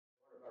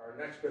Our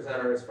next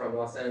presenter is from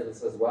Los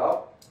Angeles as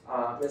well.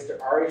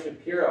 Mr. Ari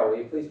Shapiro, will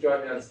you please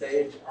join me on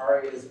stage?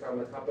 Ari is from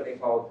a company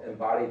called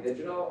Embody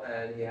Digital,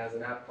 and he has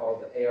an app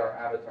called the AR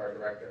Avatar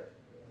Director.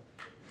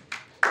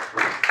 All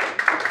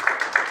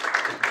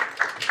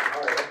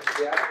right, welcome to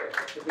the AppShow.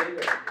 Thanks for being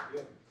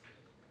here.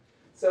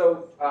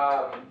 So,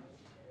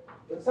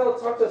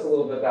 talk to us a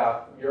little bit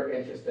about your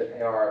interest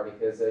in AR,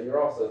 because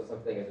you're also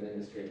something as an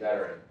industry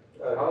veteran.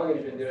 How long have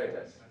you been doing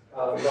this?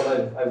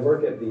 Well, I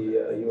work at the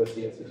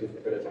USC Institute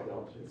for Creative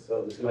Technology,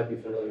 so this might be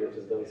familiar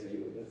to those of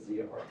you in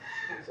ZR.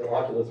 So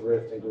Oculus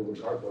Rift and Google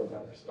Cardboard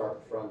got their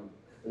start from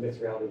the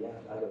mixed reality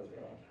lab out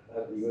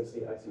of the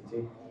USC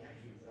ICT.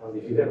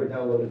 If you've ever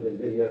downloaded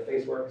NVIDIA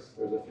FaceWorks,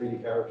 there's a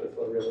 3D character that's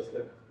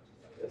photorealistic.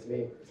 That's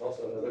me. It's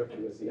also another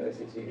USC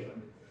ICT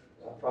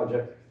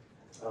project.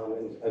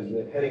 And I've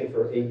been heading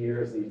for 8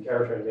 years the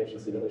character animation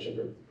simulation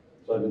group.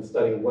 So I've been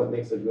studying what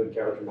makes a good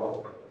character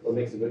model, what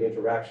makes a good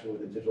interaction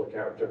with a digital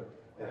character,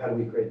 and how do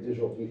we create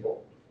digital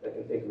people that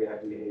can think,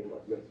 react, and behave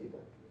like good people.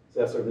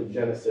 So that's sort of the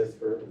genesis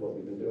for what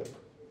we've been doing.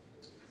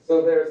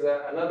 So there's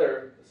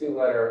another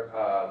two-letter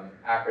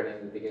acronym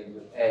that begins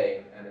with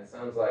A, and it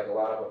sounds like a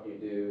lot of what you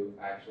do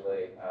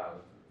actually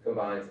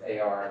combines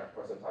AR, and of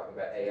course I'm talking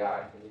about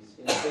AI. Can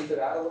you speak to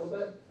that a little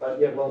bit?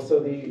 Yeah, well, so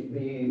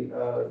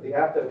the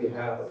app that we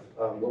have,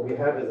 what we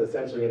have is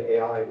essentially an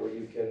AI where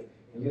you can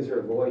use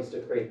your voice to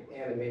create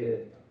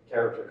animated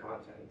character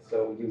content.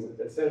 So you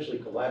essentially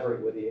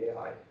collaborate with the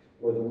AI,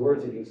 where the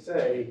words that you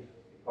say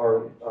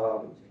are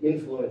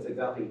influence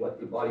exactly what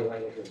the body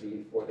language will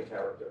be for the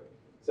character.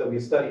 So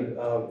we've studied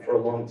for a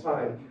long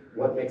time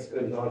what makes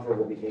good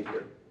nonverbal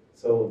behavior.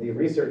 So the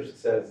research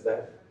says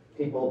that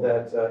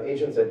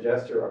agents that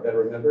gesture are better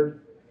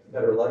remembered,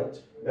 better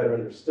liked, better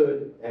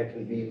understood, and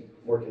can be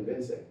more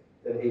convincing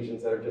than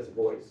agents that are just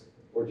voice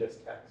or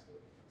just text.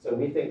 So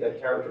we think that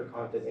character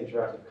content,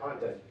 interactive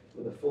content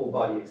with a full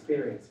body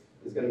experience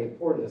is going to be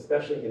important,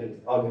 especially in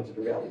an augmented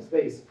reality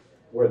space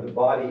where the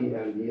body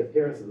and the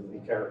appearance of the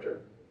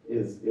character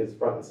is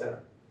front and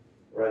center,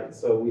 right?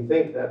 So we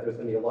think that there's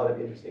going to be a lot of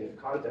interesting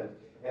content.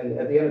 And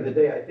at the end of the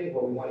day, I think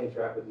what we want to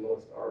interact with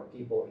most are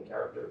people and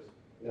characters.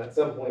 And at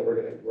some point,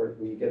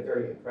 we get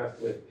very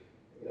impressed with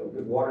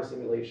good water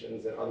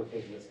simulations and other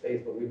things in the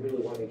space, but we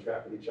really want to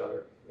interact with each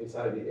other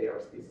inside of the AR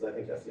spaces. I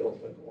think that's the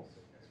ultimate goal.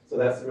 So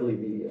that's really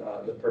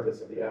the purpose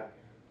of the app.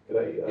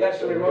 Yeah,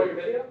 should we roll your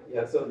video?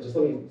 Yeah, so just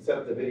let me set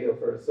up the video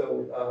first.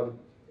 So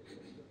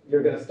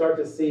you're going to start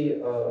to see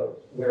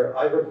where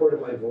I recorded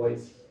my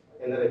voice,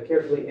 and then I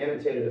carefully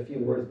annotated a few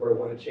words where I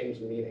want to change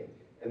the meaning.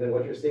 And then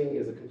what you're seeing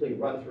is a complete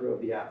run-through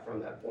of the app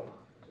from that point.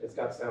 It's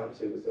got sound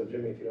too, so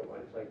Jimmy, if you don't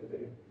mind playing the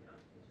video.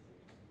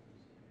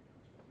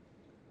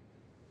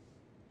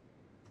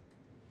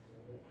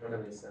 I don't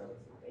have any sound.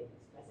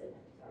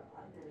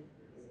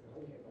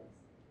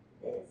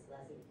 This lets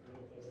you communicate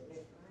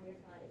with your entire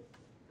body,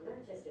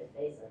 not just your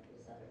face like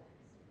these other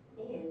apps.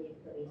 And you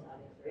can put me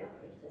talking to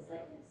reality just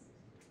like this.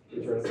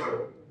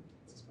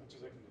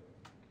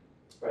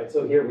 Right,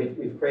 so here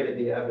we've created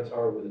the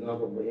avatar with a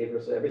nonverbal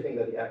behavior, so everything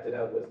that he acted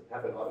out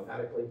happened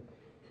automatically.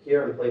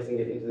 Here I'm placing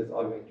it into this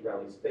augmented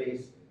reality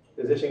space,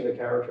 positioning the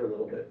character a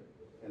little bit,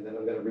 and then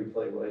I'm going to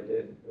replay what I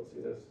did. You'll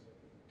see this.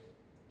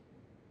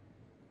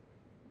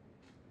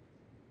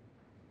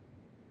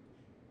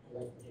 I'd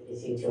like to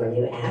introduce you to our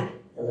new app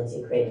that lets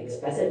you create an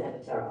expressive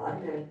avatar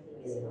automatically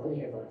using only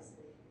your voice.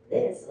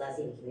 This allows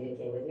you to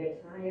communicate with your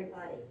entire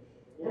body,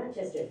 not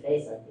just your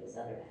face like these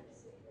other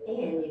apps.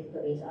 And you can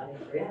put me to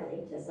augmented reality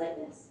just like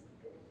this.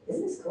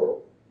 Isn't this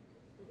cool?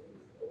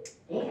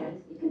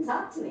 And you can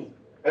talk to me.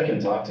 I can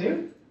talk to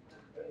you?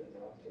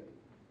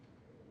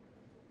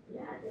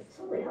 Yeah, it's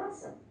totally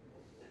awesome.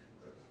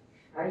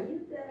 Are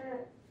you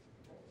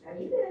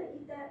gonna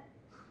eat that?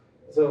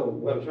 So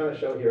what I'm trying to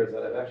show here is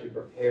that I've actually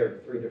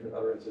prepared 3 different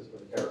utterances for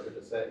the character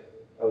to say.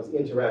 I was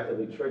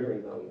interactively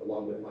triggering them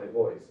along with my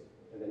voice,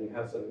 and then you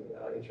have some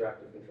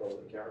interactive control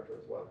of the character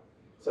as well.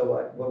 So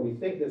what we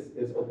think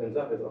this opens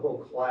up is a whole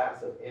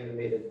class of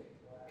animated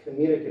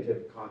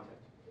communicative content,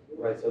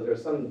 right? So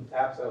there's some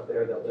apps out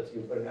there that lets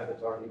you put an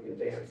avatar and you can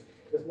dance.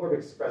 It's more of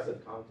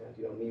expressive content,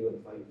 me with a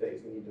funny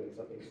face and you doing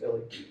something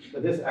silly.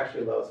 But this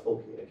actually allows full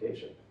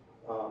communication,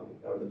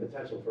 or the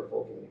potential for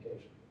full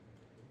communication.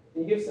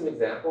 Can you give some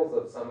examples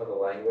of some of the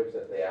language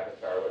that the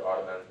avatar would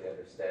automatically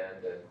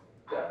understand and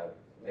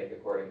make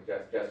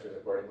gestures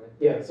accordingly?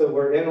 Yeah, so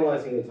we're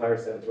analyzing the entire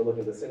sentence. We're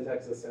looking at the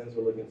syntax of the sentence.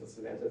 We're looking at the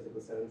semantics of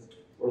the sentence.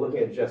 We're looking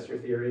at gesture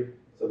theory.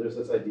 So there's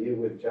this idea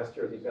with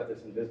gestures. You've got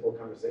this invisible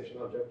conversation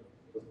object.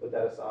 Let's put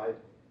that aside.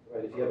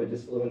 Right? If you have a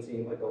disfluency,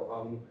 you might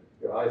go,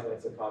 your eyes might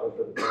staccato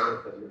for the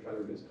moment because you're trying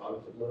to reduce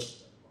cognitive load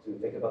to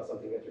think about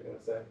something that you're going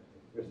to say.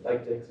 There's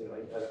deictics,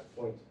 at that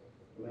point,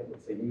 you might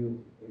say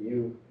you, or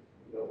you,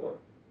 or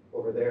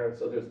over there.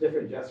 So there's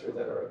different gestures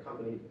that are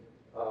accompanied,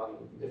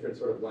 different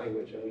sort of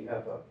language, and we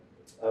have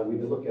we've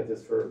been looking at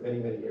this for many,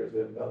 many years. We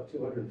have about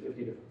 250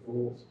 different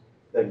rules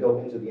that go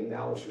into the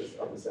analysis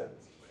of the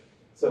sentence.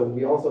 So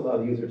we also allow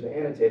the user to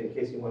annotate in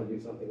case you want to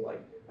do something like,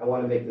 I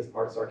want to make this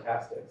part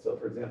sarcastic. So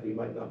for example, you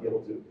might not be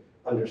able to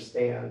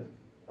understand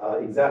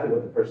exactly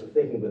what the person's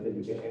thinking, but then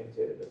you can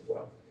annotate it as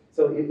well.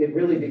 So it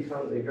really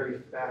becomes a very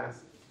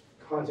fast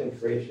content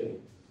creation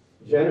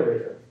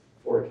generator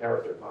for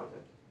character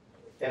content.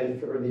 And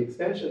for the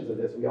extensions of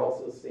this, we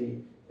also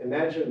see,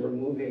 imagine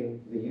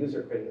removing the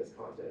user creating this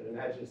content, and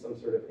imagine some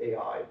sort of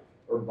AI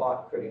or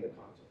bot creating the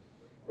content,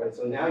 right?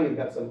 So now you've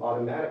got some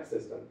automatic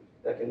system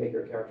that can make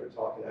your character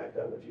talk and act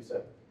out what you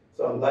said.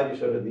 So I'm glad you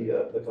showed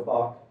the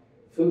kebab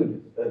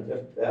food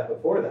that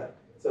before that.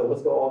 So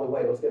let's go all the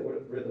way. Let's get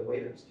rid of the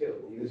waiters too.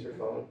 You use your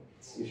phone,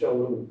 you show a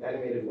little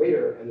animated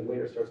waiter, and the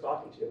waiter starts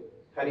talking to you.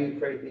 How do you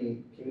create the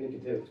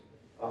communicative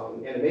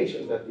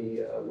animations that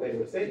the waiter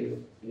would say to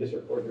you? You just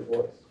record your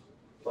voice,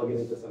 plug it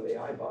into some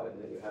AI bot,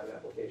 and then you have an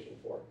application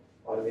for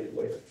automated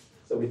waiter.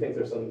 So we think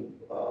there's some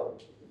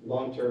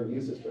long-term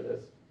uses for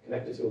this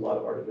connected to a lot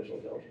of artificial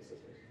intelligence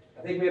systems.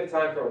 I think we have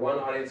time for one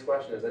audience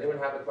question. Does anyone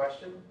have a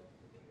question?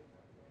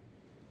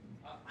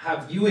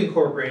 Have you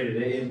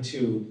incorporated it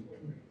into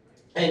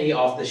any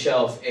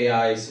off-the-shelf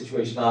AI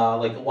situation,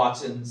 like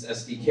Watson's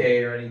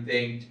SDK or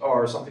anything,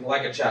 or something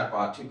like a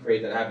chatbot to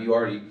create that? Have you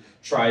already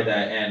tried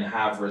that and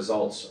have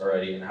results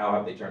already, and how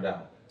have they turned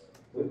out?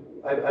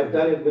 I've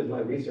done it with my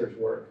research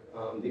work.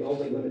 The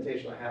only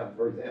limitation I have,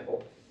 for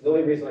example, the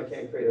only reason I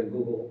can't create a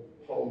Google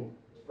Home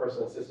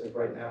personal assistant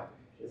right now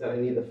is that I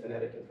need the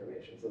phonetic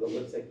information. So the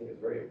lip syncing is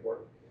very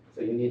important.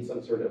 So you need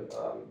some sort of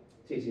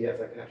TTS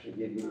that can actually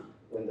give you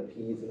when the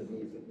P's and the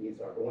B's and E's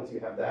are. But once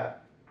you have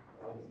that,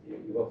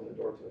 you open the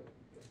door to it.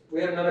 We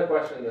had another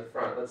question in the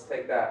front. Let's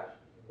take that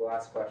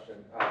last question.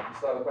 You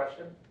still have a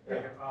question?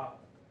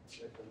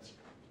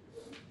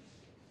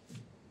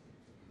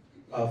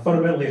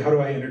 Fundamentally, how do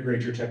I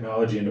integrate your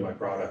technology into my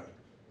product?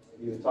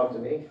 You talk to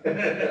me.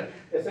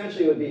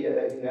 Essentially, it would be an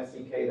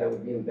SDK that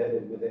would be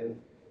embedded within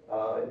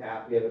an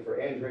app. We have it for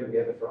Android. We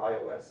have it for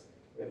iOS.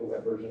 We have a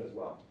web version as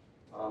well.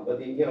 But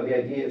the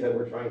idea is that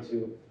we're trying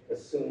to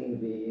assume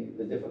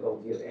the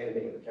difficulty of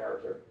animating the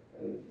character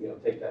and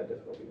take that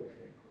difficulty with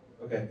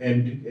you. Okay,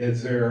 and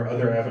is there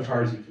other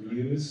avatars you can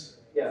use?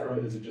 Yeah. Or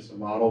is it just a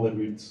model that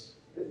we'd...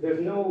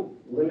 There's no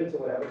limit to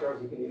what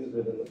avatars you can use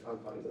within the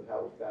confines of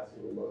how fast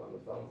you will load on the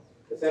phone.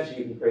 Essentially,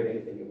 you can create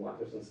anything you want.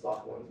 There's some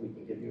stock ones we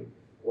can give you,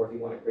 or if you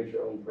want to create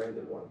your own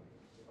branded one,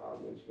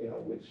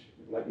 which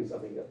might be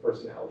something, a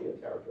personality, a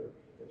character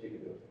that you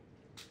can do.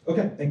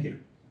 Okay, thank you.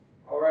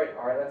 All right,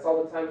 that's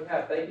all the time we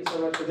have. Thank you so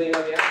much for being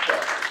on the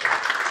AppShow.